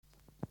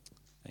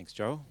Thanks,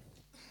 Joel.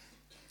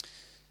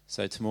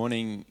 So this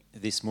morning,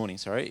 if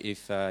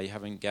you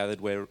haven't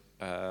gathered, we're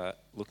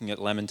looking at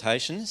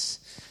Lamentations.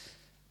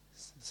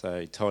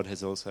 So Todd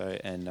has also,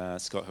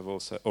 and Scott have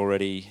also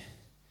already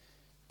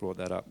brought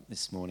that up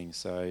this morning.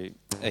 So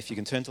if you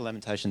can turn to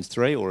Lamentations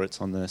 3, or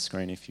it's on the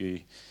screen if you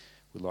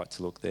would like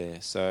to look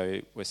there. So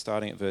we're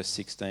starting at verse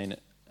 16,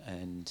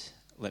 and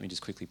let me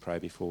just quickly pray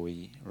before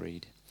we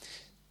read.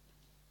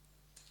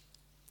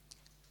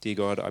 Dear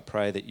God, I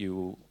pray that you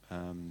will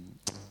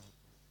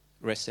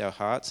rest our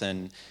hearts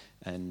and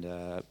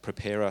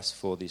prepare us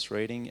for this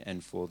reading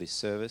and for this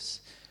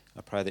service.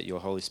 I pray that your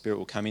Holy Spirit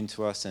will come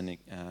into us and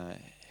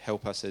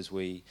help us as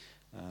we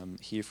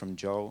hear from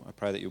Joel. I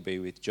pray that you'll be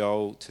with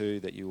Joel too,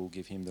 that you will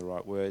give him the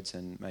right words,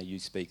 and may you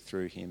speak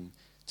through him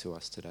to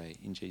us today.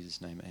 In Jesus'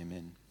 name,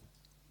 amen.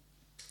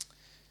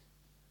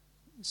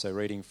 So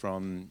reading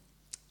from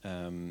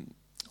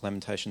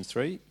Lamentations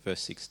 3,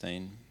 verse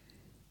 16.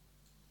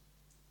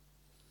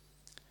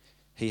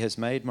 He has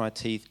made my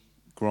teeth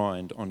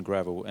grind on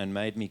gravel and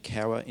made me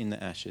cower in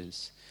the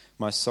ashes.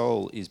 My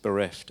soul is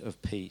bereft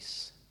of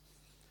peace.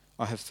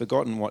 I have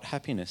forgotten what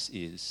happiness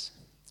is.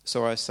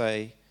 So I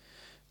say,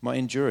 my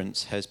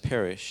endurance has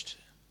perished,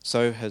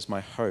 so has my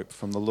hope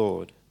from the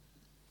Lord.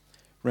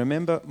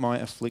 Remember my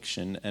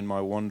affliction and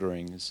my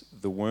wanderings,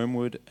 the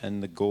wormwood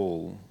and the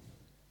gall.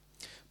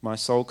 My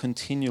soul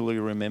continually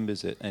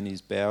remembers it and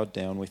is bowed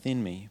down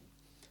within me.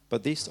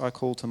 But this I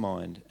call to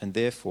mind, and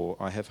therefore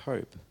I have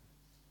hope.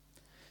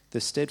 The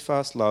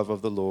steadfast love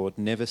of the Lord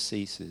never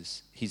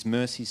ceases. His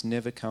mercies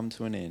never come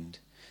to an end.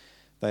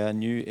 They are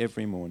new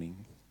every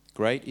morning.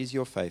 Great is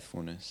your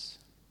faithfulness.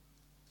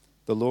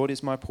 The Lord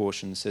is my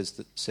portion,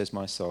 says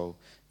my soul.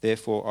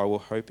 Therefore I will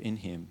hope in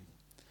him.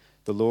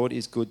 The Lord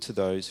is good to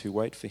those who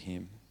wait for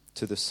him,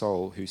 to the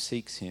soul who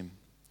seeks him.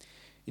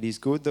 It is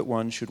good that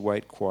one should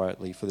wait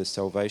quietly for the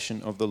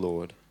salvation of the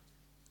Lord.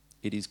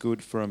 It is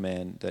good for a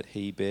man that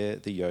he bear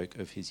the yoke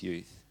of his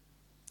youth.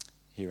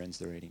 Here ends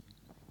the reading.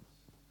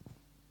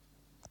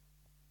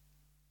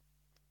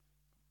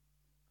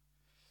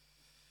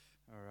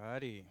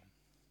 Alrighty.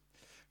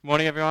 Good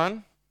morning,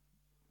 everyone.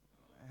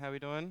 How are we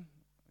doing?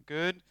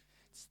 Good.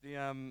 It's the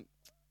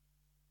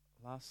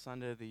last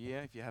Sunday of the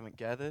year, if you haven't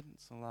gathered.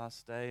 It's the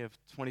last day of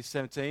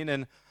 2017,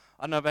 and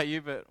I don't know about you,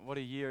 but what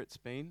a year it's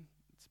been.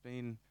 It's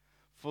been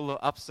full of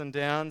ups and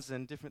downs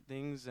and different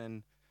things,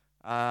 and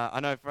I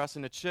know for us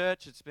in the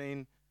church, it's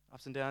been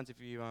ups and downs. If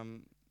you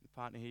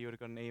partner here, you would have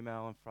got an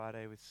email on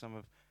Friday with some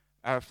of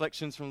our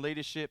reflections from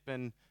leadership,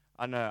 and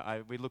I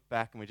know we look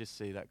back and we just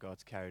see that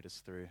God's carried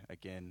us through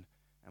again.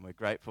 And we're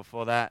grateful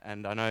for that.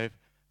 And I know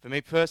for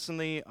me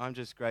personally, I'm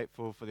just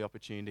grateful for the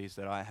opportunities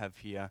that I have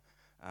here,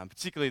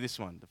 particularly this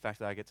one. The fact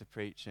that I get to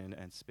preach and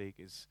speak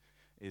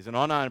is an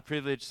honor and a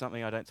privilege,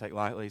 something I don't take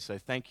lightly. So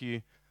thank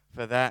you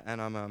for that. And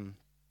I'm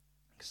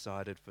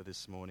excited for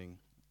this morning.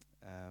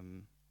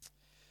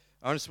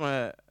 I just want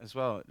to, as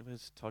well,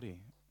 where's Toddy?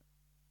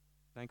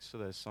 Thanks for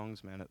those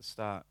songs, man, at the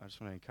start. I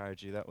just want to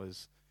encourage you. That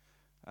was,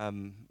 I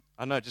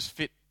know, it just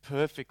fit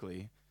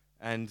perfectly.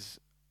 And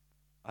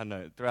I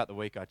know throughout the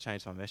week I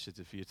changed my message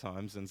a few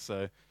times, and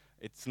so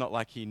it's not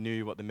like he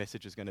knew what the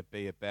message was going to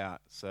be about.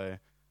 So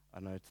I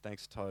know,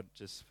 thanks Todd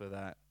just for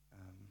that.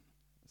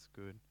 That's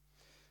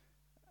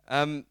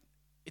good.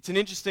 It's an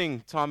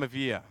interesting time of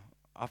year,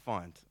 I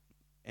find.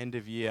 End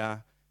of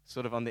year,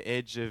 sort of on the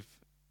edge of,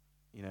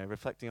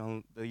 reflecting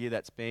on the year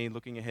that's been,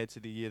 looking ahead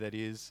to the year that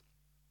is.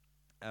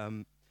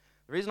 The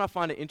reason I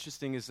find it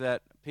interesting is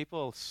that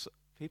people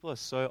are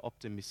so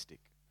optimistic.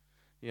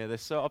 They're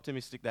so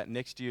optimistic that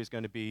next year is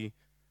going to be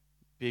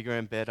bigger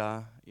and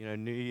better.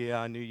 New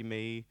year, new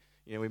me.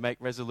 We make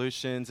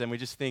resolutions and we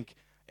just think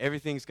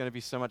everything's going to be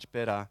so much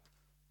better.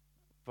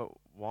 But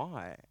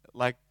why?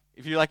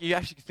 If you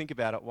actually think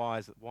about it, why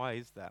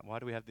is that? Why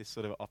do we have this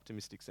sort of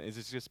optimistic sense?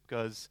 Is it just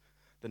because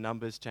the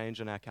numbers change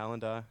on our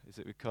calendar? Is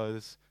it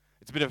because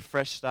it's a bit of a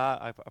fresh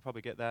start? I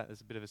probably get that. There's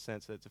a bit of a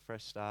sense that it's a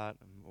fresh start,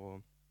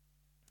 or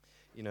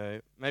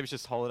maybe it's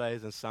just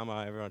holidays and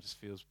summer. Everyone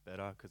just feels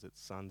better because the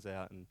sun's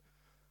out, and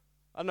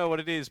I don't know what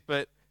it is,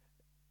 but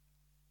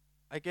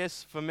I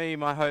guess for me,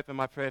 my hope and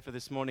my prayer for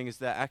this morning is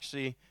that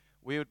actually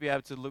we would be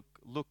able to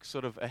look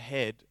sort of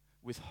ahead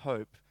with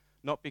hope,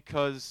 not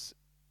because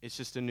it's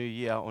just a new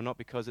year or not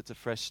because it's a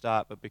fresh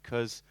start, but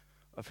because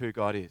of who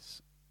God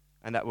is.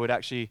 And that would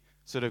actually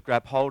sort of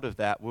grab hold of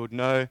that. We would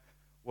know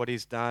what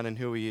he's done and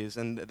who he is,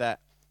 and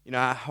that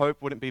our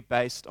hope wouldn't be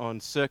based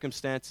on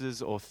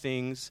circumstances or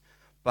things,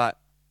 but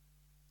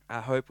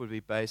our hope would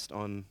be based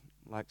on,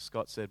 like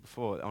Scott said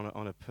before,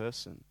 on a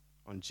person,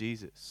 on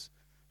Jesus,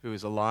 who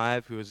is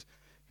alive, who's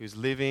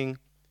living.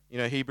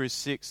 Hebrews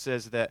 6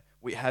 says that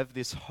we have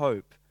this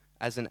hope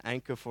as an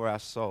anchor for our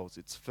souls.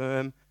 It's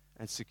firm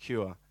and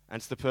secure. And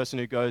it's the person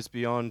who goes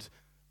beyond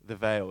the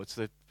veil. It's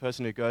the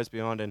person who goes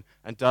beyond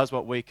and does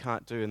what we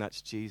can't do, and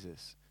that's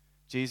Jesus.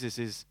 Jesus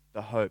is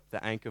the hope,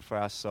 the anchor for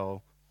our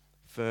soul,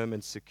 firm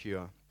and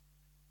secure.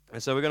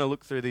 And so we're going to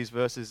look through these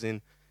verses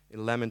in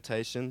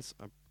Lamentations.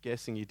 I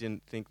guessing you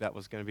didn't think that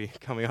was going to be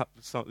coming up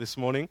this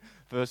morning,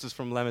 verses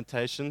from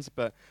Lamentations,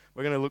 but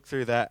we're going to look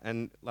through that,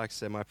 and like I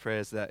said, my prayer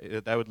is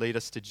that they would lead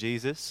us to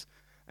Jesus,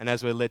 and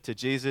as we're led to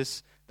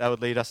Jesus, that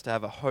would lead us to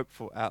have a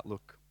hopeful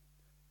outlook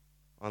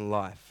on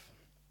life.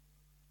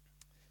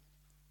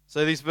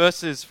 So these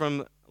verses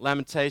from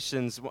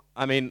Lamentations,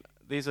 I mean,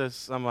 these are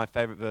some of my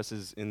favorite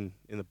verses in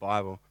the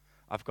Bible.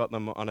 I've got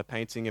them on a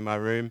painting in my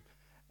room,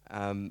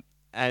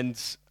 and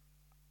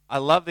I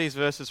love these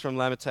verses from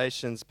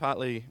Lamentations,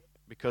 partly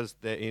because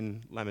they're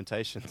in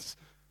Lamentations.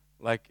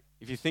 Like,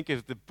 if you think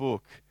of the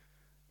book,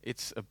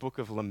 it's a book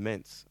of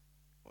laments.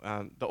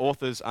 The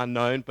author's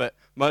unknown, but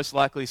most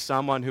likely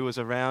someone who was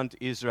around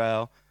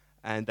Israel,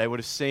 and they would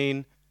have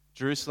seen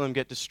Jerusalem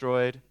get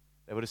destroyed.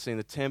 They would have seen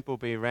the temple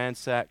be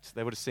ransacked.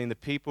 They would have seen the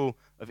people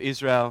of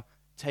Israel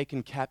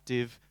taken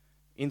captive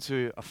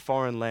into a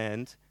foreign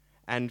land.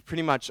 And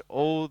pretty much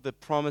all the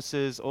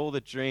promises, all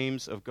the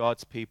dreams of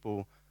God's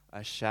people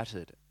are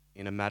shattered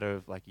in a matter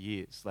of like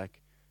years.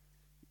 Like,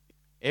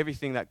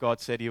 everything that God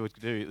said he would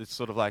do, it's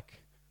sort of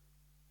like,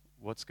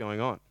 what's going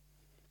on?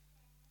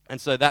 And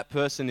so that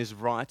person is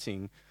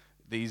writing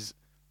these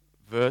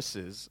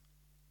verses,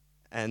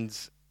 and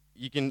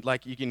you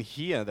can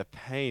hear the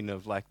pain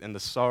of and the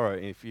sorrow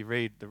if you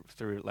read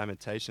through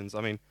Lamentations.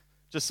 I mean,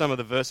 just some of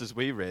the verses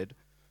we read.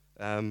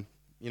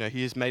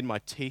 He has made my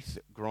teeth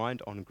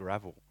grind on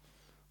gravel.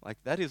 Like,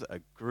 that is a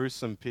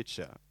gruesome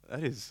picture.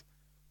 That is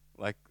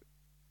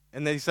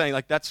and then he's saying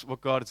that's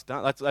what God has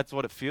done. That's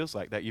what it feels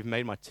like, that you've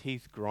made my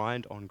teeth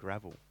grind on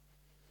gravel. It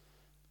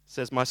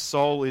says, my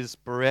soul is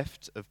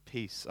bereft of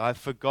peace. I've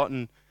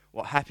forgotten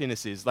what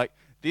happiness is. Like,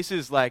 this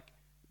is like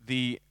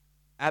the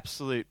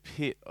absolute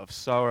pit of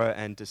sorrow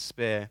and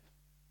despair.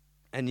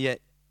 And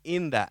yet,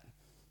 in that,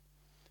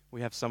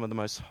 we have some of the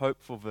most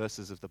hopeful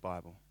verses of the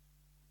Bible.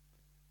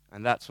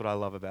 And that's what I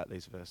love about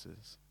these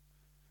verses.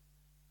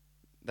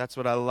 That's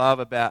what I love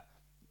about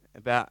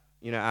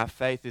our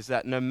faith, is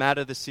that no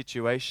matter the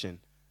situation,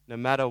 no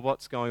matter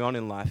what's going on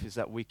in life, is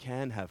that we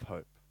can have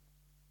hope.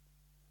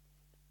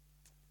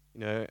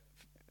 It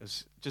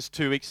was just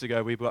 2 weeks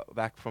ago we got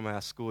back from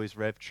our school's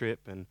Rev trip,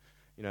 and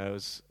it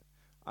was.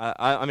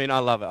 I mean, I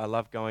love it. I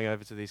love going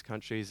over to these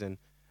countries, and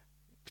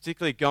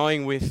particularly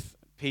going with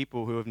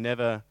people who have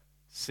never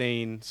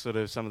seen sort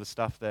of some of the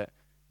stuff that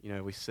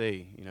we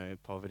see,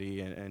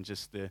 poverty and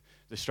just the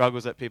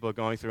struggles that people are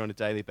going through on a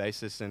daily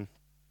basis. And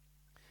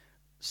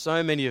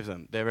so many of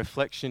them, their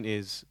reflection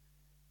is,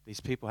 these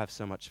people have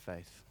so much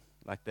faith.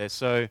 Like, they're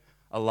so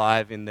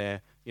alive in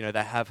their, they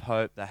have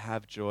hope, they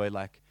have joy.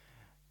 Like,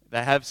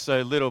 they have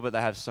so little, but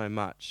they have so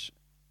much.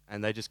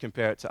 And they just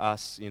compare it to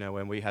us,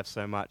 when we have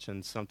so much,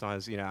 and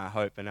sometimes, our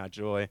hope and our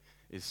joy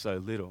is so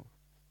little.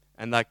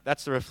 And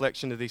that's the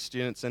reflection of these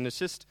students. And it's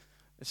just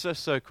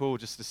so cool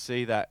just to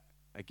see that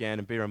again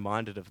and be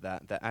reminded of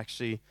that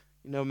actually,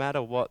 no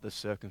matter what the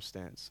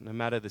circumstance, no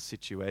matter the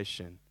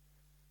situation,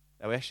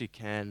 that we actually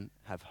can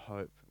have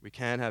hope. We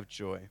can have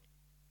joy.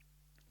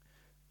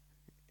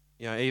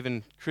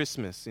 Even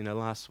Christmas,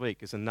 last week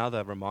is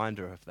another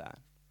reminder of that.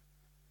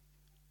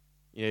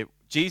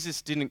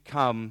 Jesus didn't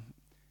come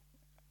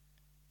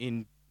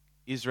in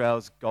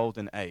Israel's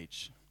golden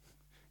age.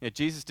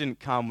 Jesus didn't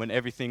come when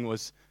everything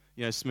was,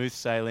 smooth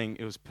sailing,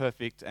 it was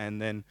perfect,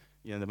 and then,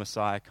 the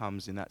Messiah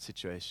comes in that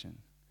situation.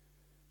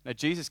 Now,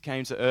 Jesus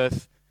came to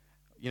earth,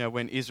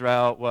 when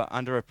Israel were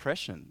under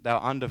oppression. They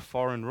were under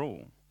foreign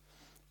rule.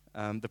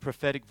 The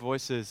prophetic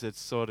voices had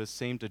sort of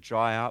seemed to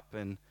dry up,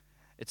 and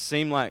it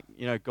seemed like,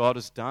 God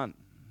was done.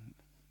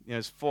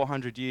 It's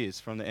 400 years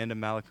from the end of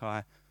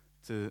Malachi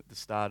to the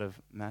start of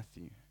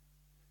Matthew.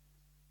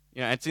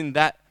 It's in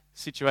that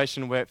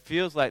situation where it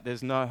feels like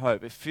there's no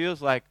hope. It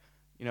feels like,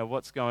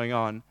 what's going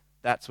on,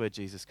 that's where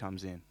Jesus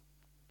comes in.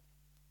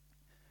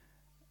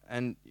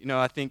 And,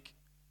 I think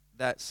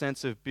that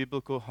sense of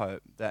biblical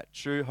hope, that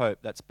true hope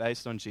that's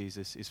based on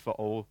Jesus, is for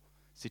all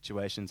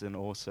situations and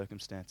all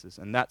circumstances.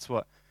 And that's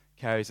what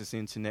carries us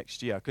into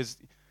next year. Because,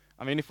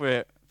 if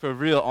we're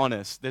real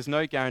honest, there's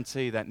no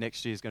guarantee that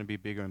next year is going to be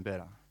bigger and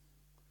better.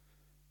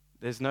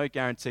 There's no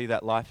guarantee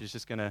that life is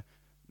just going to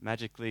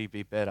magically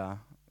be better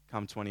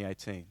come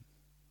 2018.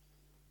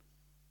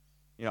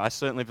 I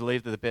certainly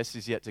believe that the best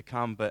is yet to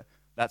come, but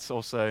that's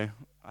also,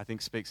 I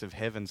think, speaks of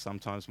heaven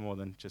sometimes more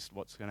than just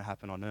what's going to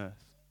happen on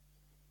earth.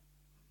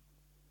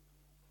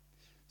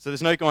 So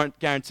there's no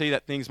guarantee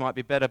that things might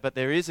be better, but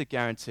there is a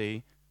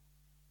guarantee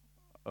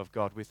of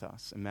God with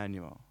us,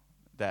 Emmanuel,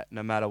 that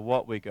no matter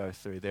what we go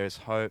through, there is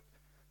hope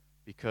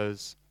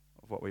because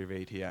of what we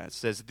read here. It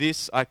says,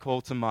 "This I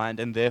call to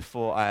mind, and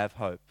therefore I have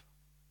hope."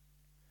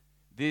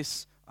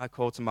 This I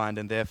call to mind,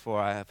 and therefore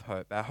I have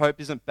hope. Our hope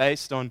isn't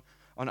based on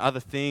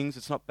other things.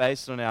 It's not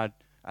based on our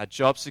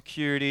job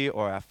security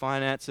or our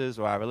finances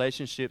or our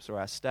relationships or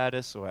our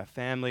status or our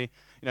family.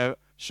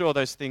 Sure,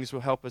 those things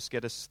will help us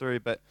get us through,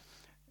 but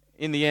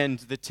in the end,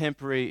 the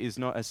temporary is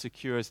not as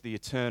secure as the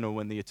eternal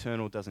when the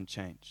eternal doesn't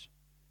change.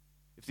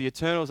 If the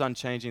eternal is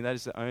unchanging, that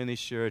is the only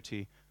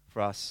surety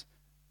for us,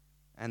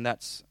 and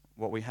that's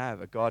what we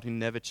have, a God who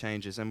never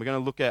changes. And we're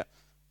going to look at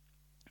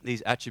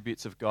these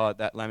attributes of God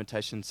that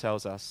Lamentation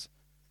tells us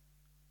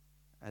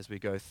as we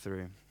go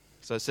through.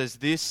 So it says,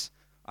 "This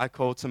I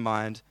call to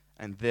mind,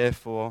 and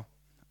therefore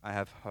I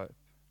have hope."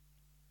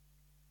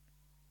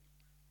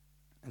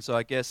 And so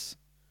I guess,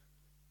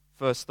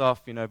 first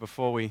off,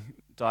 before we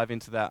dive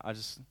into that,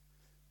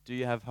 do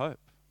you have hope?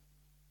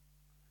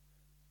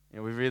 We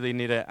really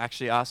need to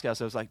actually ask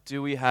ourselves,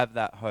 do we have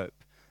that hope,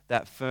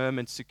 that firm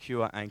and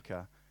secure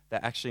anchor,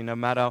 that actually no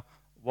matter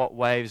what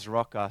waves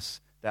rock us,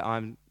 that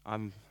I'm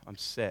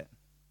set?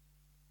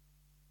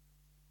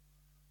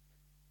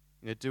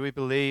 Do we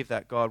believe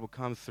that God will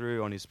come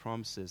through on his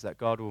promises, that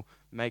God will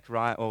make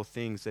right all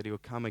things, that he will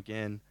come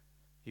again,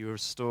 he will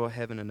restore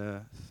heaven and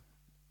earth?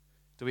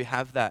 Do we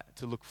have that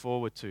to look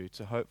forward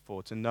to hope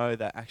for, to know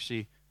that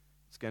actually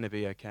it's going to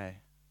be okay?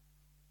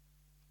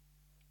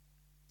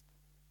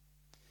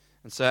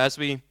 And so as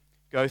we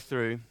go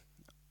through,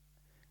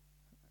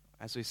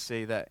 as we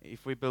see that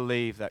if we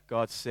believe that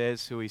God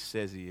says who he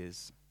says he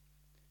is,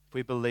 if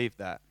we believe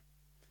that,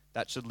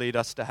 that should lead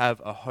us to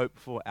have a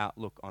hopeful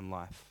outlook on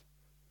life.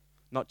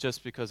 Not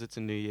just because it's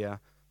a new year,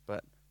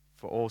 but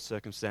for all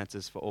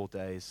circumstances, for all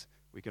days,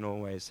 we can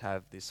always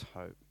have this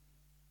hope.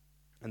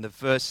 And the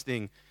first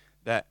thing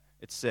that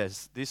it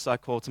says, "This I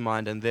call to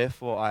mind, and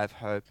therefore I have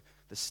hope.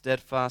 The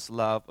steadfast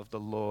love of the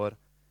Lord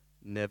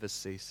never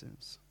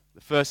ceases."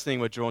 The first thing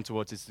we're drawn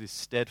towards is this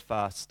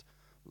steadfast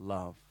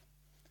love.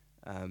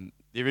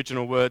 The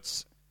original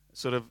words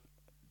sort of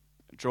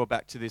draw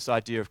back to this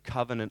idea of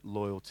covenant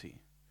loyalty,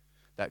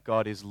 that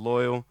God is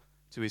loyal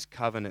to his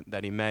covenant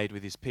that he made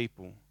with his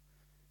people.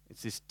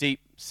 It's this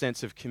deep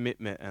sense of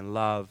commitment and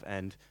love,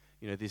 and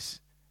this.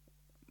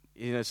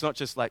 It's not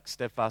just like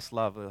steadfast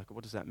love.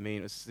 What does that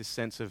mean? It's this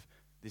sense of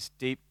this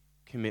deep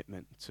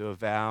commitment to a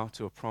vow,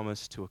 to a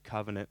promise, to a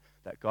covenant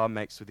that God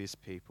makes with his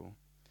people.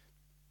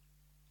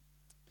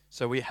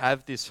 So we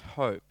have this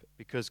hope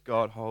because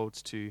God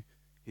holds to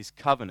his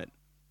covenant,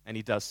 and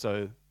he does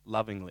so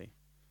lovingly.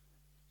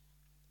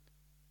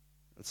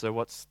 And so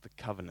what's the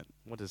covenant?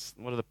 What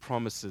are the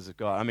promises of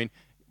God? I mean,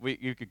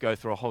 you could go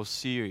through a whole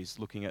series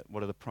looking at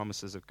what are the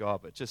promises of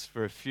God, but just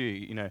for a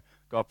few,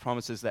 God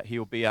promises that he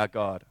will be our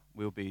God,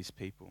 we'll be his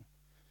people.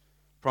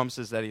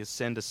 Promises that he'll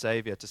send a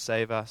Savior to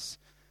save us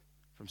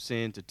from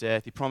sin, to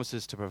death. He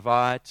promises to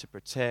provide, to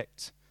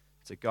protect,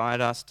 to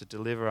guide us, to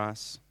deliver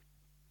us.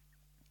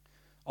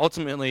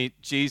 Ultimately,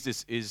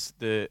 Jesus is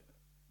the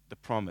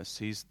promise.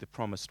 He's the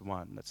promised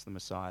one. That's the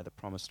Messiah, the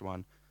promised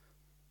one.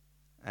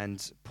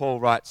 And Paul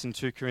writes in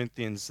 2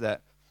 Corinthians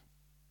that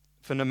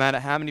for no matter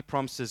how many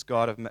promises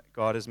God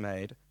has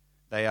made,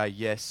 they are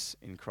yes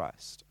in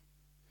Christ.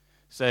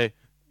 So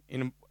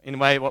in a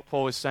way, what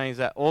Paul is saying is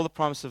that all the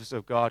promises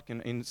of God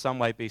can in some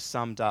way be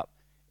summed up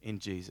in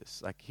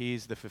Jesus. Like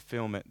he's the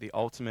fulfillment, the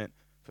ultimate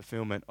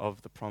fulfillment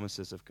of the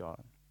promises of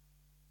God.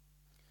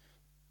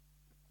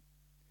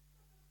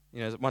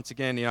 Once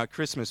again, at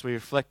Christmas we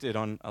reflected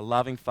on a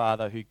loving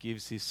Father who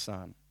gives his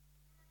Son.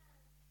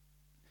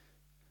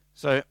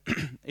 So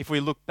if we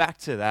look back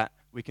to that,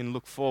 we can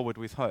look forward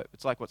with hope.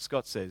 It's like what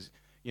Scott says.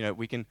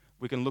 We can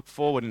look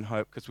forward in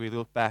hope because we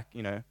look back.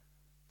 The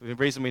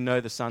reason we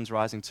know the sun's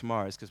rising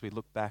tomorrow is because we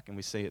look back and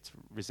we see it's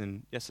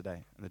risen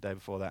yesterday and the day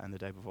before that and the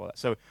day before that.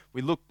 So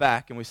we look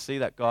back and we see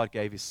that God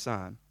gave his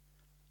Son.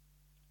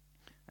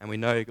 And we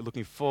know,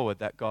 looking forward,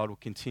 that God will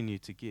continue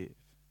to give.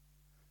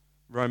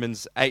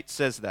 Romans 8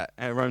 says that.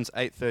 And Romans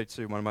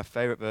 8:32, one of my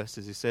favorite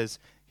verses, he says,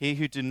 "He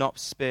who did not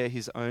spare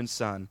his own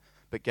Son,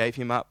 but gave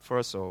him up for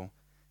us all,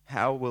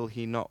 how will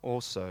he not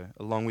also,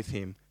 along with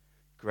him,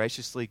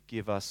 graciously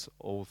give us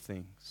all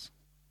things?"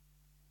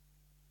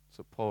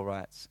 So Paul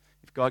writes,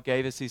 if God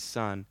gave us his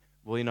Son,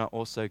 will he not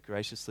also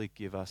graciously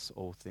give us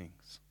all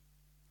things?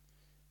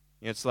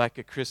 It's like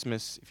at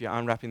Christmas, if you're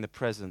unwrapping the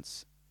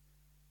presents,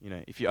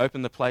 if you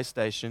open the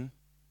PlayStation,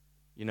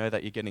 you know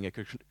that you're getting a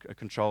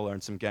controller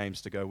and some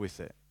games to go with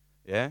it.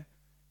 Yeah?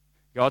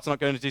 God's not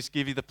going to just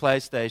give you the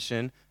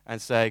PlayStation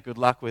and say, good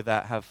luck with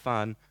that, have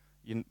fun.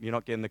 You're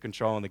not getting the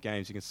control and the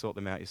games, you can sort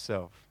them out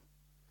yourself.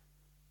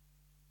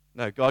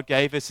 No, God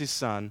gave us his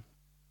Son,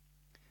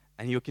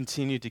 and he will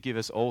continue to give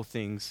us all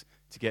things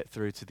to get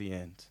through to the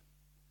end.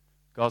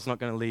 God's not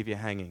going to leave you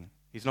hanging.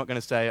 He's not going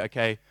to say,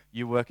 okay,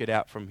 you work it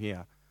out from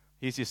here.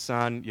 Here's your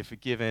Son, you're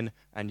forgiven,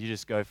 and you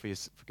just go for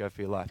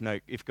your life. No,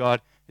 if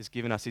God has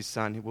given us his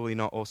Son, will he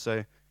not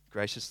also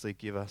graciously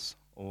give us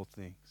all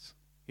things?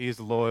 He is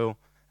loyal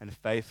and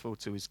faithful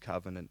to his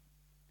covenant.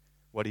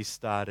 What he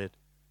started,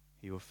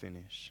 he will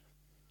finish.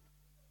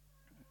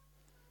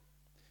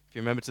 If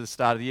you remember to the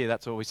start of the year,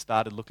 that's what we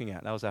started looking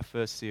at. That was our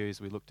first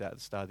series we looked at the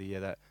start of the year,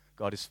 that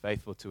God is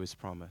faithful to his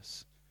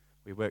promise.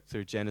 We worked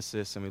through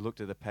Genesis and we looked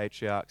at the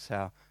patriarchs,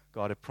 how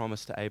God had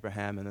promised to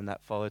Abraham, and then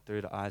that followed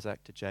through to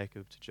Isaac, to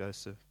Jacob, to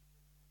Joseph.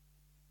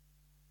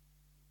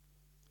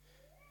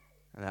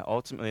 And that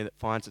ultimately that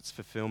finds its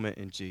fulfillment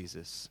in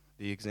Jesus,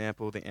 the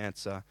example, the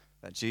answer,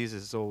 that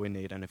Jesus is all we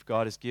need. And if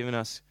God has given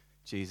us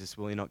Jesus,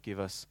 will he not give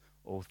us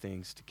all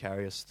things to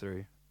carry us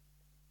through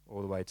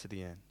all the way to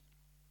the end?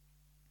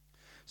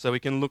 So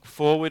we can look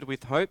forward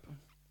with hope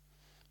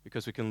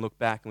because we can look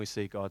back and we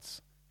see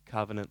God's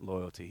covenant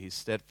loyalty, his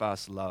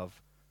steadfast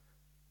love.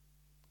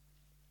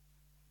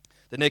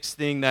 The next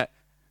thing that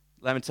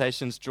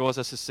Lamentations draws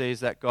us to see is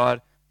that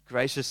God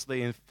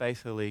graciously and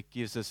faithfully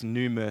gives us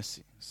new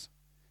mercies.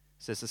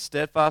 It says, the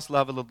steadfast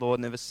love of the Lord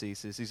never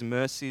ceases. His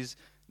mercies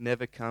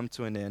never come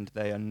to an end.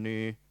 They are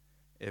new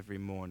every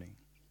morning.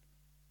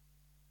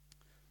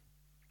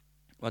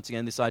 Once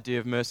again, this idea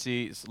of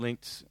mercy is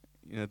linked,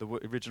 the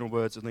original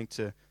words are linked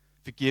to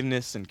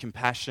forgiveness and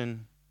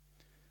compassion.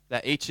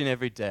 That each and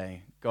every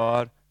day,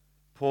 God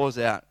pours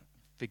out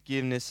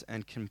forgiveness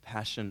and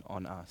compassion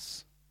on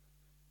us.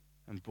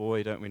 And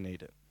boy, don't we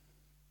need it.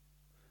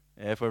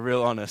 Yeah, if we're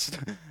real honest,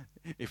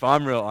 if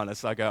I'm real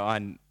honest, I go,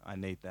 I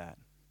need that.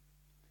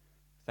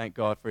 Thank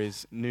God for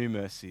his new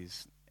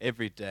mercies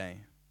every day.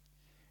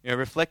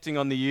 Reflecting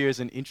on the year is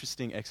an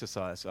interesting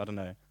exercise. I don't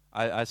know.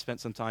 I spent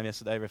some time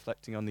yesterday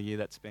reflecting on the year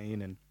that's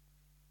been, and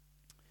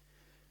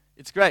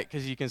it's great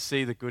because you can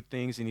see the good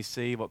things and you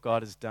see what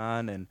God has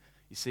done and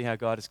you see how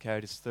God has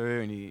carried us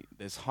through, and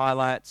there's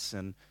highlights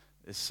and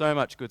there's so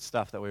much good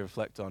stuff that we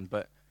reflect on.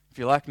 But if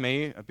you're like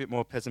me, a bit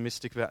more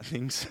pessimistic about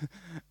things,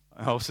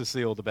 I also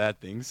see all the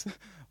bad things,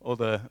 all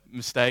the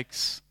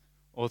mistakes,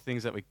 all the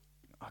things that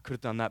I could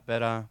have done that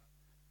better,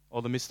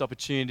 all the missed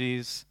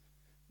opportunities,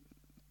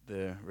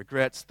 the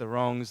regrets, the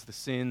wrongs, the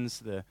sins,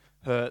 the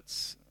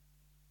hurts.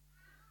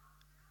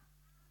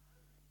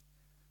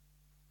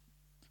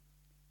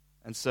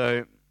 And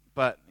so,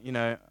 but,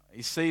 you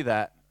see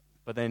that,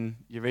 but then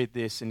you read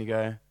this and you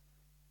go,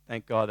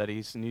 thank God that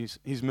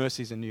his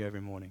mercies are new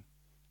every morning.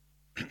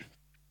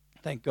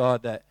 Thank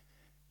God that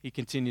he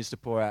continues to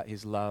pour out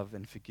his love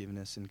and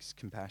forgiveness and his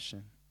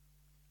compassion.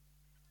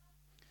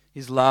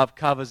 His love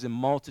covers a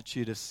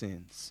multitude of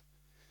sins.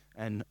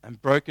 And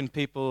broken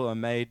people are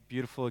made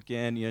beautiful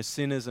again.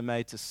 Sinners are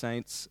made to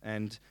saints.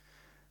 And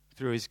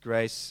through his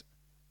grace,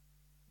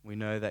 we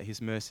know that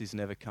his mercies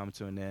never come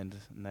to an end.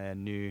 And they are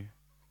new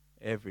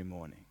every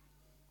morning.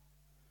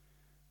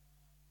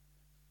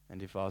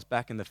 And if I was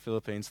back in the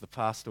Philippines, the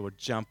pastor would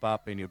jump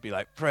up and he'd be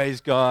like,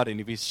 praise God. And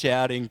he'd be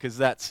shouting, because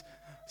that's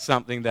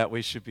something that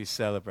we should be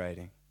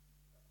celebrating.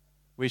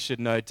 We should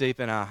know deep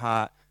in our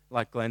heart,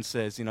 like Glenn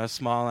says, a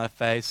smile on our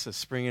face, a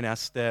spring in our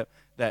step,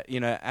 that,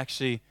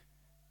 actually,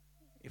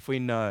 if we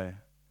know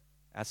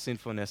our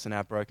sinfulness and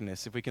our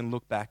brokenness, if we can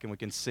look back and we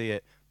can see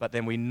it, but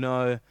then we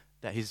know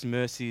that his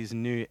mercy is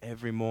new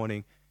every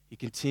morning, he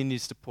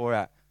continues to pour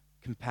out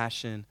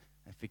compassion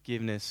and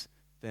forgiveness,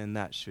 then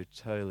that should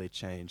totally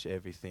change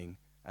everything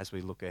as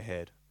we look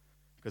ahead.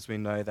 Because we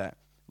know that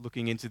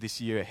looking into this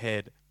year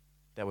ahead,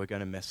 that we're going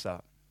to mess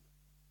up.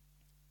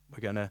 We're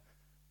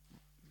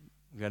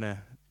going to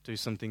do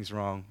some things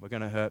wrong. We're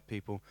going to hurt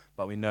people,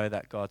 but we know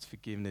that God's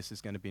forgiveness is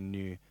going to be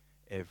new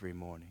every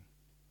morning.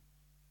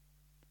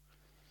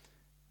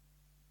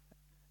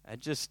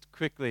 And just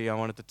quickly, I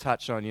wanted to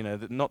touch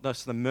on, not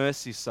just the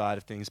mercy side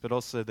of things, but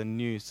also the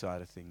new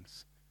side of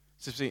things.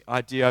 So the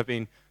idea I've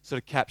been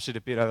sort of captured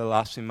a bit over the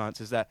last few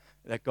months is that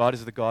God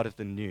is the God of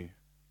the new.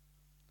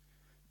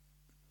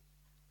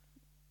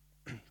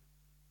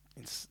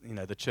 It's,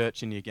 the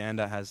church in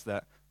Uganda has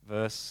that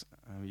verse.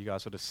 You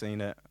guys would have seen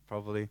it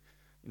probably.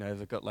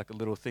 They've got like a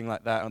little thing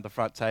like that on the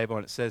front table,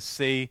 and it says,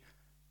 "See,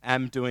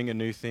 am doing a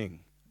new thing."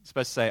 It's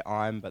supposed to say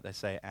 "I'm," but they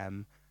say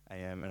 "am,"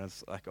 "am," and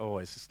it's like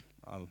always,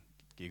 I'll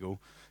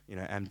giggle.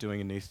 "Am doing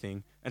a new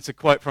thing." And it's a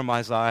quote from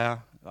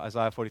Isaiah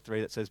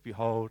 43 that says,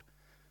 "Behold,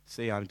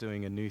 see, I'm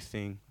doing a new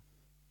thing."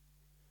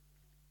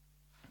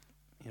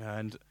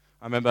 And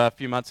I remember a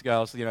few months ago, I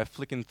was,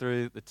 flicking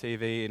through the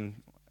TV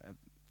and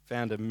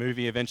found a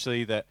movie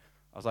eventually that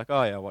I was like,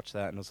 oh yeah, I'll watch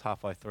that. And it was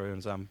halfway through.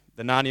 And it was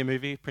the Narnia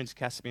movie, Prince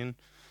Caspian.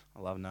 I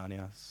love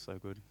Narnia, it's so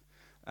good.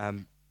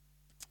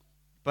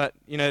 But,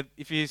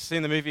 if you've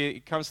seen the movie,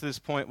 it comes to this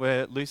point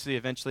where Lucy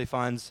eventually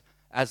finds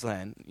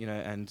Aslan,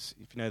 and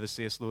if you know the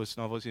C.S. Lewis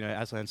novels,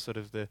 Aslan's sort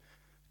of the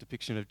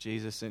depiction of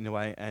Jesus in a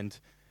way. And,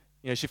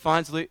 she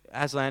finds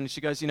Aslan and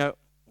she goes,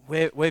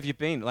 where have you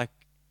been? Like,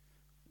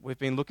 we've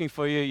been looking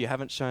for you. You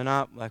haven't shown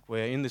up. Like,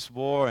 we're in this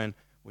war and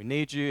we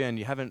need you, and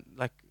you haven't,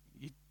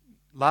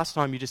 last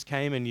time you just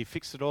came and you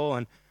fixed it all,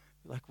 and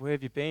like, where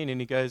have you been?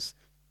 And he goes,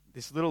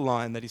 this little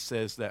line that he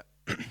says that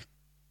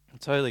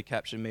totally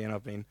captured me, and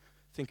I've been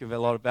thinking a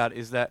lot about,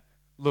 is that,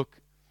 look,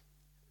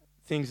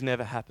 things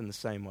never happen the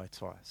same way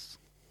twice.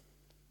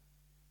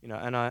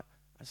 And I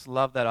just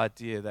love that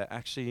idea that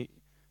actually,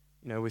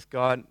 with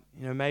God,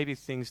 maybe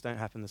things don't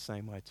happen the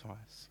same way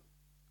twice.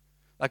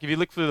 Like, if you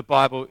look through the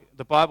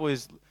Bible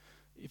is,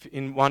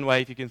 in one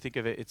way, if you can think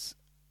of it, it's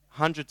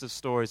hundreds of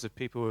stories of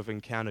people who have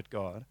encountered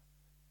God,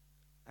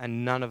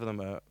 and none of them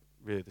are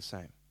really the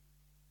same.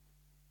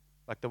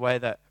 Like, the way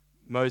that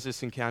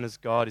Moses encounters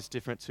God is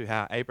different to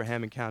how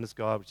Abraham encounters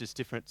God, which is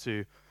different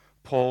to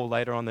Paul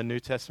later on in the New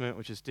Testament,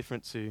 which is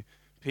different to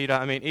Peter.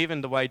 I mean,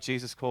 even the way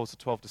Jesus calls the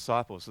 12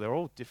 disciples, they're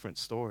all different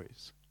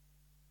stories.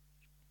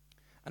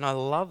 And I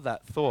love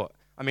that thought.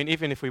 I mean,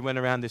 even if we went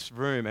around this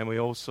room and we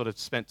all sort of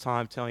spent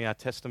time telling our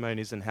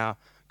testimonies and how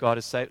God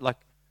has saved,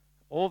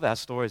 all of our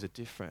stories are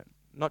different.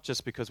 Not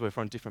just because we're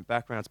from different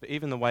backgrounds, but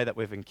even the way that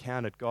we've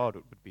encountered God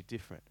would be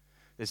different.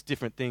 there's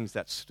different things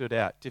that stood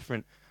out,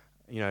 different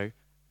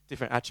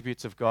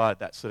attributes of God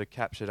that sort of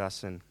captured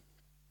us. And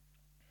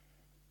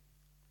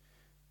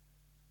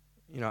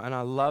and I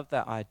love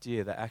that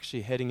idea that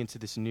actually heading into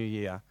this new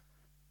year,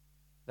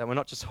 that we're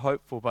not just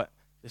hopeful, but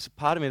there's a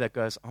part of me that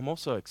goes, I'm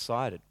also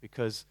excited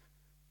because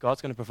God's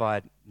going to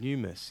provide new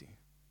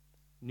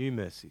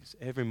mercies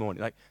every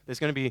morning. Like, there's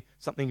going to be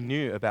something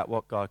new about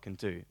what God can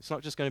do. It's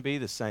not just going to be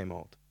the same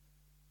old.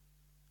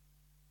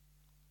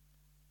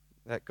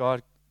 That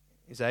God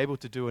is able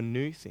to do a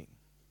new thing.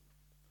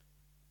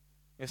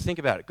 Think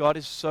about it. God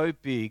is so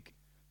big,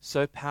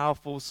 so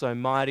powerful, so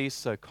mighty,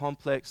 so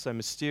complex, so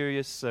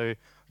mysterious, so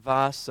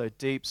vast, so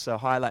deep, so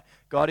high. Like,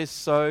 God is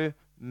so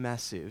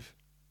massive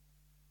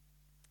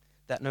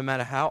that no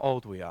matter how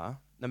old we are,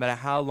 no matter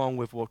how long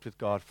we've walked with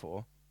God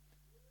for,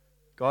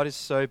 God is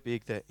so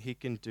big that he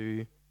can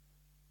do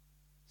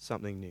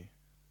something new.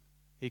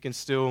 He can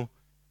still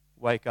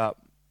wake up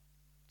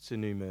to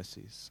new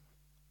mercies.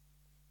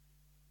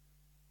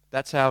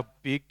 That's how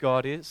big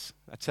God is.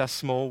 That's how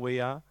small we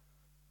are.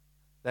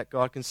 That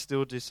God can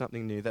still do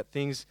something new. That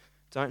things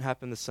don't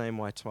happen the same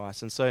way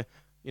twice. And so,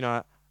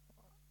 I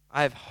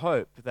have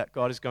hope that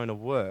God is going to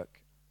work,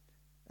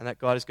 and that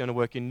God is going to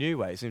work in new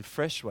ways, in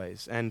fresh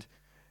ways. And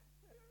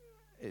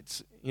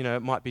it's,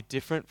 it might be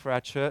different for our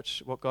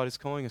church, what God is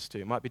calling us to.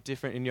 It might be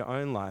different in your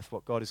own life,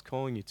 what God is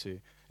calling you to.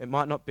 It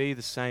might not be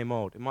the same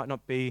old. It might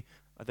not be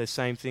the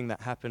same thing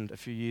that happened a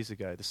few years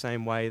ago, the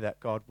same way that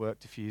God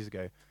worked a few years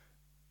ago.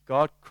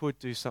 God could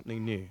do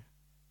something new.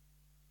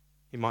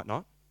 He might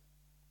not.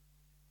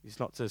 He's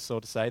not to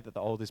sort of say that the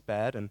old is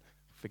bad and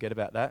forget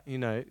about that.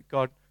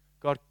 God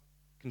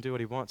can do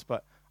what he wants,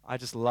 but I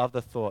just love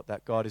the thought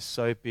that God is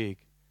so big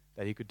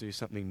that he could do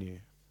something new.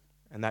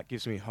 And that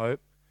gives me hope.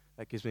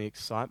 That gives me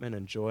excitement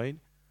and joy,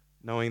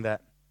 knowing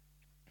that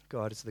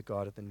God is the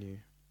God of the new.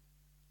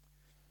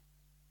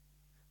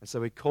 And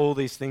so we call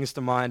these things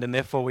to mind, and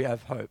therefore we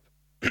have hope.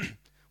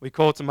 We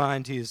call to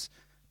mind his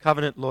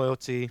covenant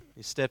loyalty,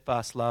 his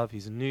steadfast love,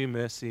 his new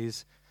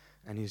mercies,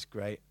 and his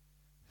great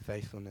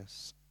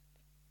faithfulness.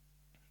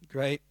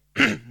 Great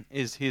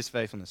is his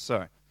faithfulness.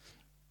 Sorry.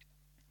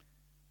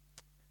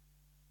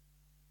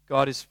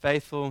 God is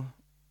faithful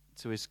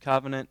to his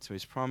covenant, to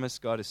his promise.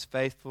 God is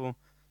faithful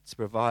to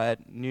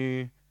provide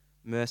new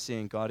mercy,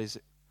 and God is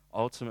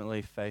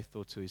ultimately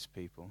faithful to his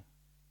people.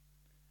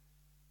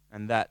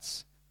 And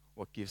that's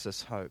what gives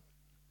us hope.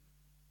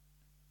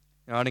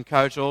 I'd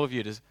encourage all of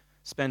you to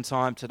spend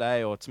time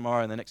today or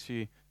tomorrow in the next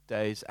few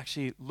days,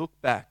 actually look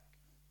back.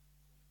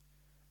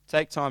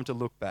 Take time to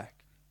look back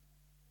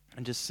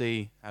and just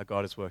see how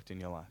God has worked in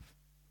your life.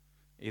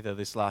 Either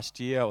this last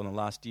year or in the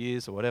last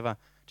years or whatever.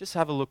 Just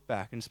have a look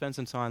back and spend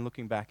some time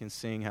looking back and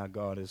seeing how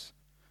God has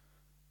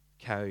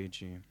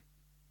carried you.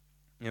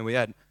 We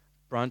had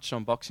brunch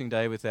on Boxing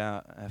Day with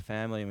our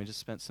family, and we just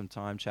spent some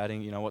time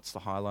chatting, what's the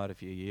highlight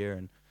of your year,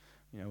 and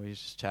we were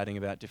just chatting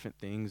about different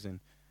things,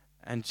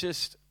 and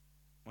just,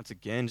 once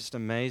again, just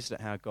amazed at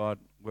how God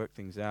worked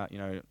things out.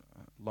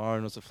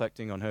 Lauren was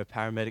reflecting on her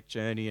paramedic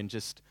journey and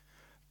just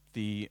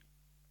the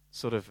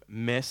sort of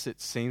mess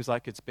it seems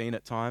like it's been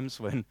at times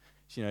when,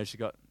 she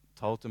got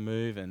told to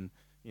move and,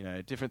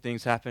 different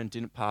things happened,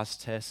 didn't pass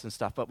tests and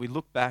stuff, but we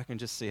look back and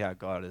just see how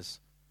God has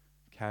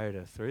carried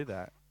her through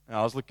that. And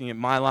I was looking at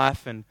my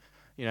life and,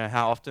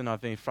 how often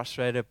I've been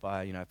frustrated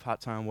by,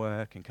 part-time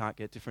work and can't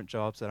get different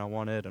jobs that I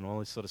wanted and all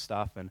this sort of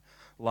stuff. And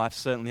life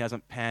certainly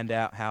hasn't panned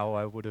out how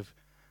I would have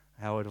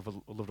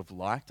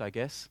liked, I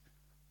guess.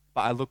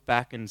 But I look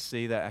back and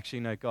see that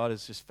actually, God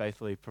has just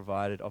faithfully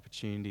provided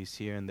opportunities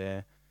here and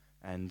there,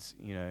 and,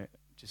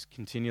 just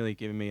continually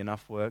giving me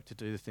enough work to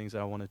do the things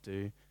that I want to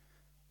do.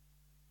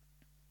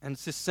 And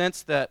it's this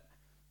sense that,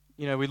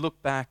 we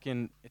look back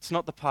and it's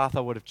not the path I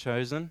would have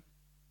chosen,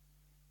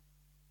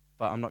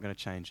 but I'm not going to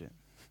change it.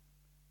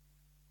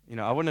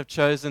 I wouldn't have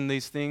chosen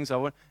these things.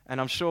 And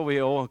I'm sure we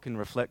all can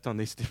reflect on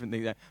these different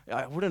things.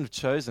 I wouldn't have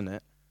chosen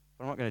it,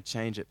 but I'm not going to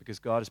change it because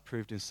God has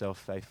proved himself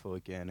faithful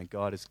again, and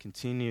God has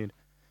continued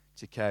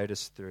to carry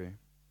us through.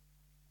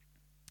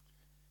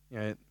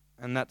 And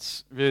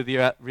that's really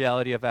the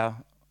reality of our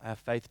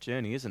faith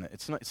journey, isn't it?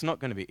 It's not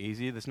going to be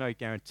easy. There's no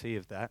guarantee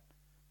of that.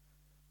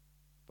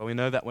 But we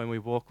know that when we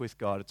walk with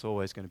God, it's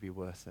always going to be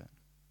worth it.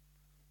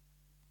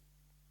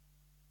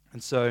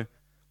 And so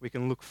we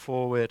can look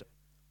forward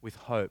with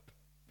hope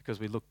because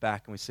we look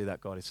back and we see that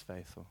God is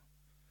faithful,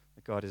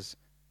 that God has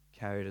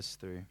carried us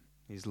through.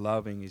 He's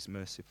loving, he's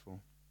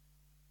merciful.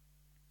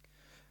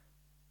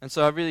 And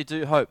so I really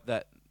do hope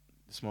that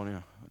this morning,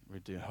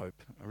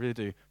 I really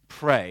do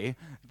pray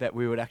that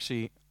we would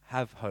actually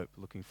have hope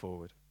looking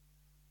forward.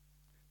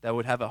 That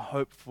would have a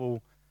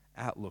hopeful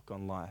outlook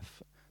on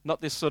life.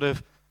 Not this sort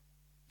of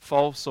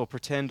false or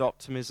pretend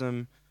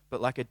optimism, but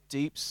like a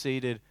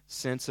deep-seated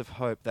sense of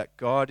hope that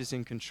God is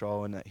in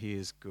control and that he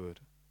is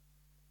good.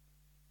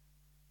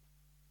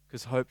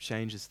 Because hope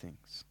changes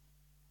things.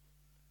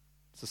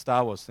 It's a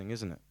Star Wars thing,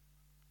 isn't it?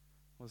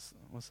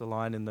 What's the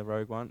line in the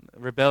Rogue One?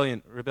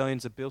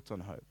 Rebellions are built on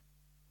hope.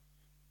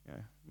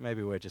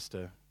 Maybe we're just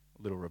a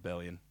little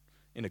rebellion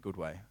in a good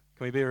way.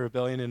 Can we be a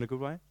rebellion in a good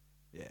way?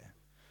 Yeah.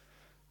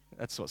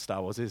 That's what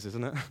Star Wars is,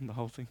 isn't it? The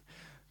whole thing.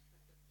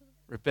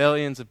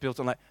 Rebellions are built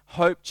on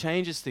hope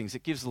changes things.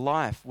 It gives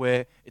life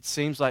where it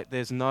seems like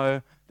there's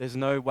no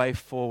way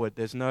forward.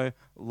 There's no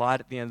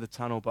light at the end of the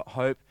tunnel, but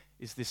hope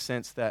is this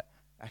sense that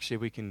actually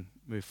we can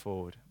move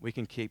forward. We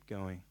can keep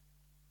going.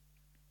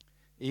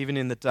 Even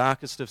in the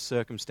darkest of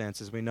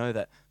circumstances, we know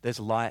that there's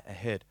light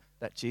ahead,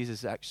 that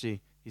Jesus actually,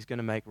 he's going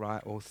to make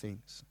right all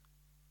things.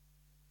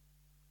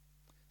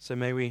 So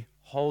may we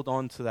hold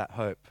on to that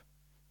hope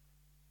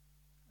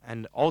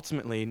and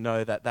ultimately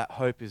know that that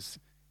hope is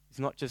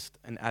not just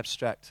an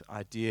abstract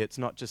idea. It's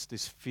not just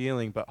this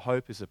feeling, but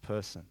hope is a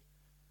person,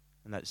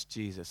 and that's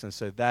Jesus. And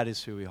so that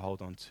is who we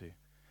hold on to.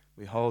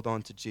 We hold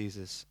on to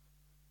Jesus.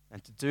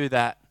 And to do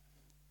that,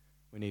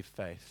 we need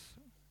faith.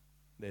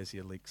 There's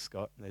your leak,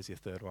 Scott. There's your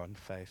third one,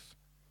 faith.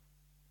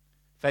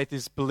 Faith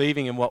is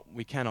believing in what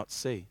we cannot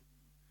see.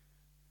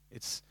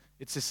 It's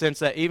a sense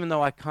that even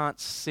though I can't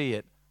see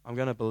it, I'm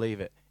going to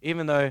believe it.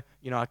 Even though,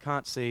 I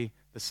can't see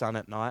the sun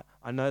at night,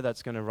 I know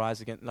that's going to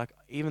rise again.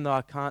 Even though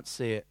I can't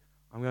see it,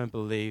 I'm going to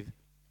believe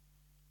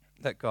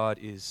that God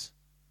is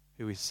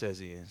who he says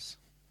he is.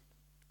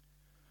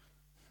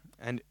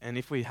 And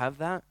if we have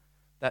that,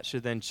 that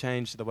should then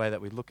change the way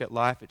that we look at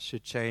life. It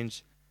should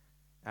change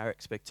our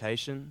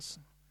expectations.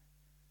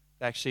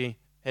 Actually,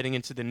 heading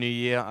into the new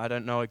year, I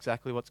don't know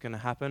exactly what's going to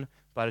happen,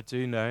 but I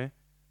do know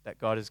that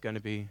God is going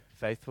to be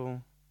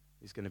faithful.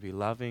 He's going to be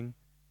loving.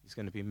 He's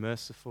going to be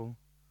merciful.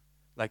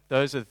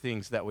 Those are the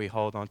things that we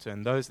hold on to,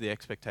 and those are the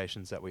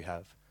expectations that we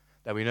have.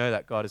 That we know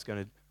that God is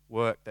going to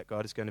work, that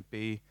God is going to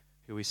be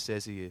who he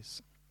says he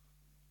is.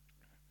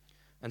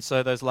 And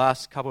so those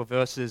last couple of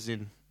verses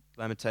in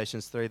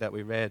Lamentations 3 that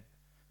we read,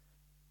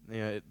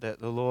 that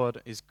the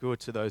Lord is good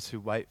to those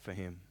who wait for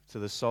him, to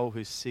the soul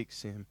who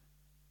seeks him.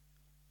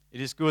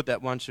 It is good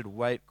that one should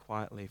wait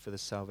quietly for the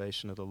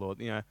salvation of the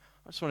Lord. I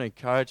just want to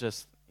encourage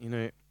us,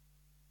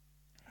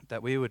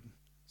 that we would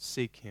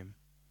seek him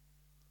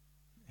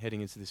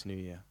heading into this new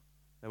year.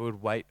 That we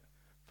would wait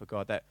for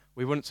God, that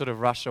we wouldn't sort of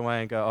rush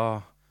away and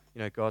go,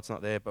 God's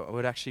not there, but we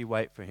would actually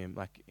wait for him.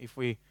 If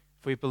we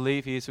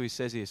believe he is who he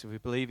says he is, if we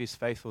believe he's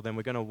faithful, then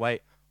we're going to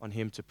wait on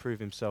him to prove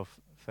himself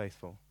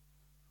faithful.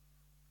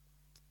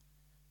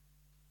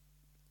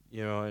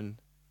 And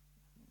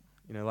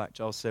like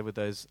Joel said with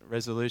those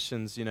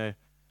resolutions,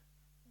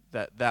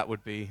 that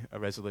would be a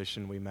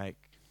resolution we make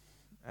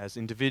as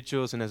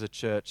individuals and as a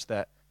church,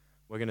 that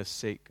we're going to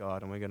seek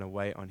God and we're going to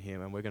wait on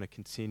him and we're going to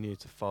continue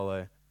to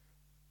follow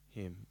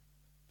him.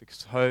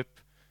 Because hope,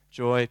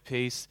 joy,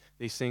 peace,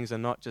 these things are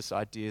not just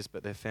ideas,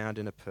 but they're found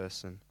in a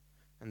person.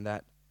 And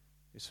that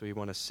is who we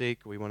want to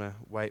seek, we want to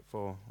wait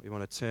for, we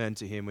want to turn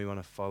to him, we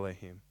want to follow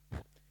him,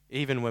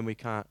 even when we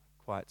can't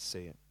quite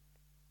see it.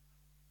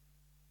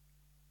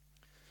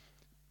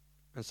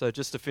 And so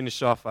just to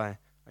finish off, I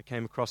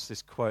came across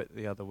this quote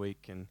the other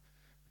week, and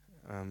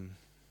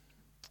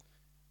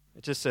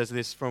it just says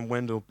this from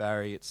Wendell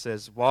Barry. It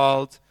says,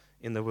 "Wild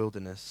in the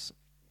wilderness,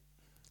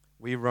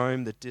 we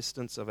roam the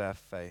distance of our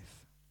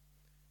faith,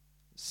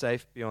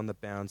 safe beyond the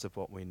bounds of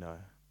what we know."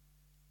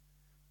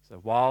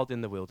 So wild in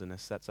the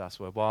wilderness, that's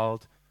us. We're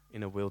wild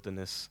in a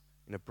wilderness,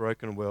 in a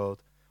broken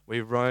world.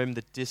 We roam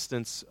the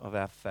distance of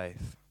our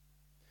faith,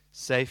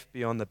 safe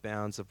beyond the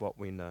bounds of what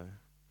we know.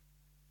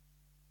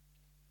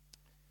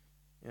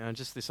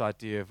 Just this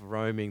idea of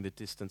roaming the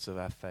distance of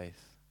our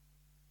faith.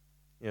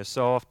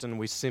 So often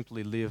we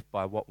simply live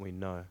by what we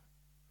know.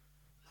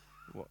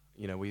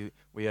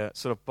 We are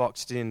sort of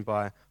boxed in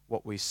by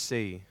what we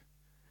see.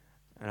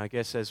 And I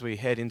guess as we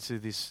head into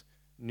this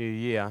new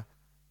year,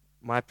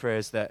 my prayer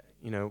is that,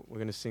 we're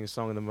going to sing a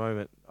song in a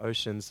moment,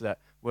 Oceans, that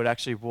would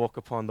actually walk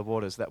upon the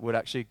waters, that would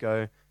actually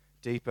go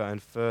deeper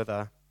and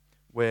further,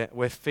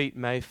 where feet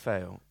may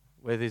fail,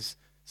 where there's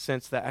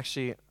sense that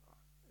actually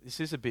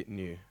this is a bit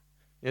new.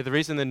 The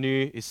reason the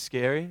new is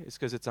scary is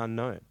because it's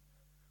unknown.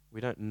 We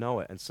don't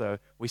know it. And so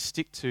we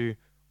stick to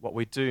what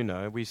we do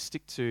know. We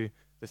stick to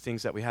the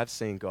things that we have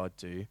seen God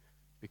do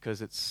because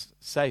it's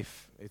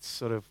safe. It's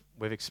sort of,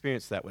 we've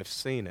experienced that. We've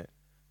seen it.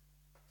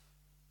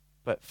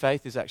 But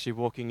faith is actually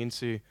walking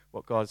into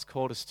what God's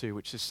called us to,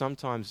 which is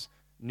sometimes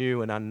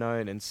new and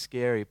unknown and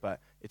scary, but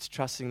it's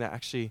trusting that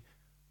actually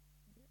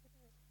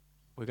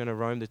we're going to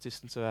roam the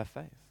distance of our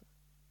faith.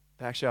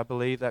 That actually I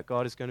believe that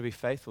God is going to be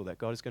faithful, that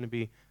God is going to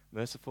be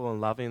merciful and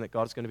loving, that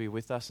God is going to be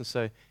with us. And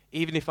so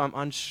even if I'm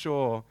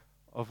unsure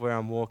of where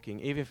I'm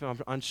walking, even if I'm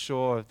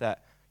unsure of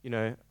that,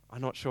 I'm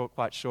not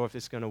quite sure if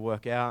it's going to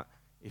work out,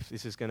 if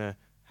this is going to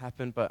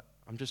happen, but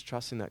I'm just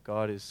trusting that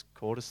God has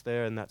called us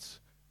there, and that's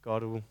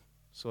God will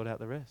sort out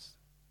the rest.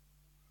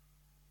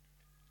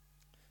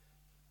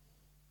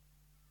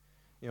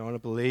 I want to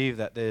believe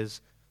that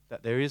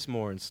there is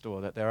more in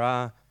store, that there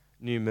are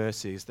new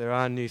mercies, there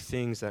are new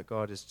things that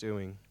God is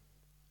doing.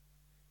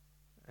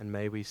 And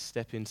may we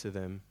step into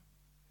them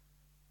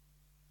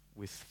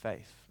with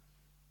faith,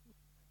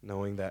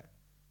 knowing that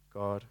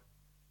God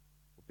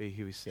will be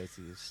who he says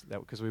he is. That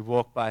because we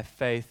walk by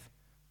faith,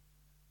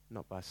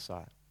 not by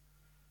sight.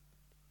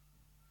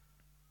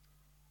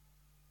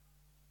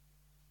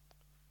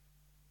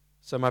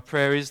 So my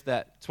prayer is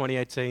that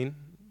 2018,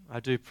 I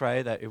do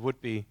pray that it would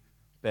be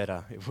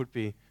better, it would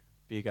be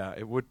bigger,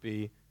 it would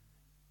be,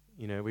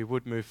 we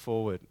would move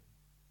forward.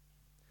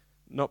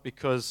 Not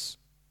because,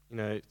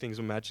 things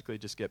will magically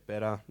just get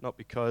better, not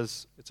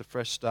because it's a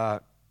fresh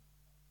start,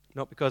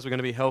 not because we're going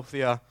to be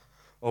healthier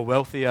or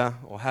wealthier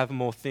or have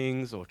more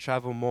things or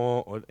travel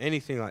more or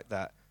anything like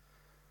that.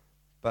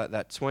 But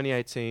that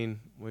 2018,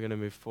 we're going to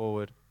move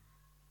forward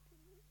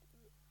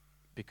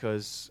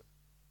because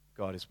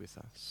God is with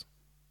us.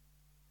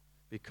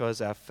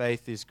 Because our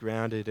faith is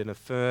grounded in a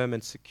firm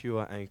and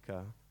secure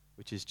anchor,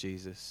 which is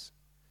Jesus.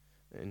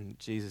 And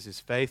Jesus is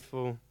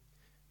faithful,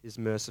 He's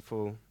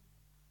merciful,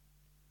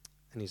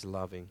 and He's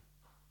loving.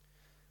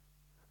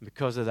 And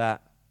because of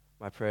that,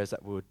 my prayer is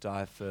that we would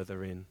dive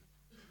further in,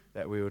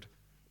 that we would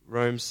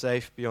roam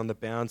safe beyond the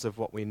bounds of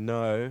what we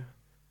know,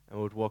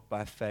 and would walk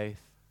by faith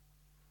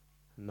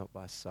and not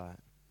by sight.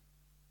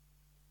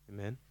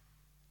 Amen.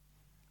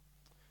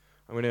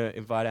 I'm going to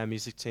invite our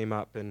music team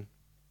up, and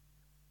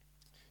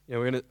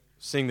we're going to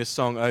sing this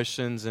song,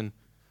 Oceans, and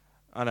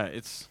I know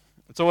it's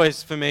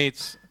always, for me,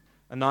 it's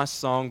a nice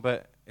song,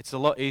 but it's a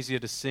lot easier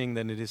to sing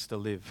than it is to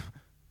live,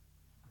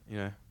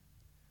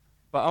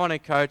 But I want to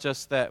encourage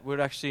us that we'd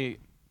actually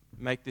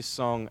make this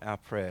song our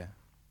prayer.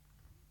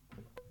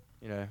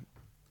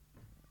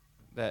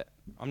 That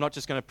I'm not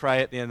just going to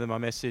pray at the end of my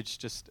message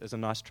just as a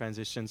nice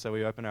transition so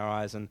we open our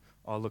eyes and,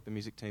 look, the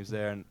music team's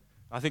there. And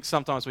I think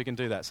sometimes we can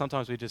do that.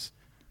 Sometimes we just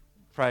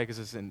pray because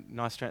it's a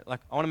nice I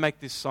want to make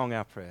this song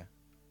our prayer.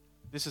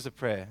 This is a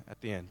prayer at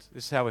the end.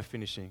 This is how we're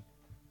finishing.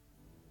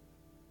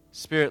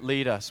 Spirit,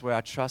 lead us where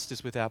our trust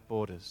is without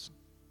borders.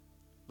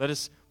 Let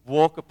us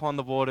walk upon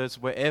the waters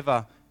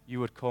wherever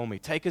you would call me.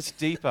 Take us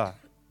deeper.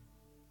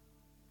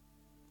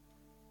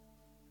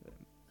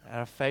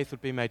 Our faith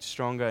would be made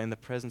stronger in the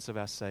presence of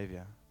our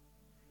Savior.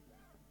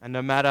 And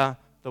no matter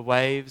the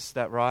waves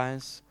that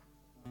rise,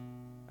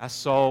 our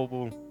soul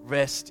will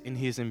rest in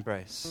His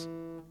embrace.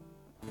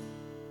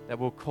 That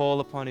we'll call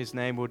upon His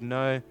name, we'll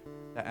know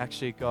that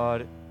actually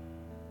God,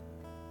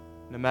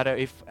 no matter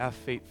if our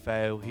feet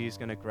fail, He is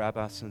going to grab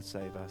us and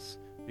save us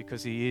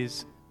because He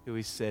is who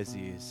He says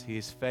He is. He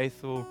is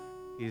faithful,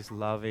 He is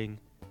loving,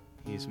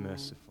 He is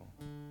merciful.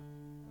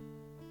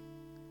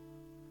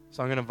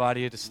 So I'm going to invite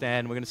you to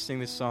stand. We're going to sing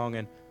this song,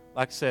 and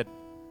like I said,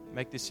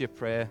 make this your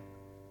prayer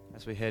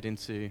as we head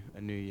into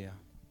a new year.